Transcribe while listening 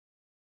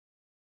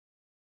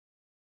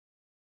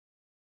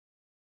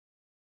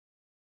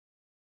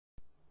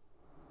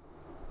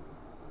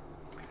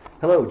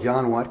Hello,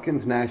 John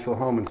Watkins, Nashville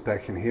Home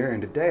Inspection here,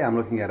 and today I'm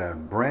looking at a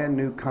brand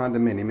new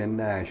condominium in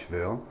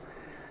Nashville.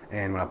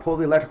 And when I pull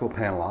the electrical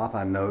panel off,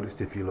 I noticed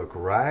if you look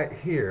right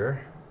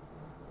here,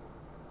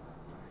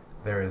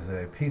 there is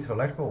a piece of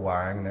electrical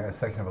wiring there, a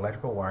section of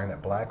electrical wiring,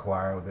 that black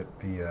wire that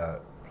the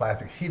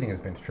plastic sheeting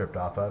has been stripped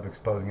off of,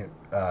 exposing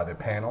the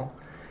panel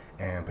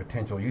and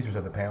potential users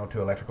of the panel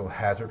to electrical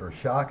hazard or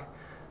shock.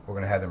 We're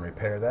going to have them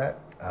repair that.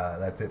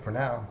 That's it for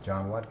now.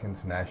 John Watkins,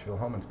 Nashville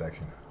Home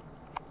Inspection.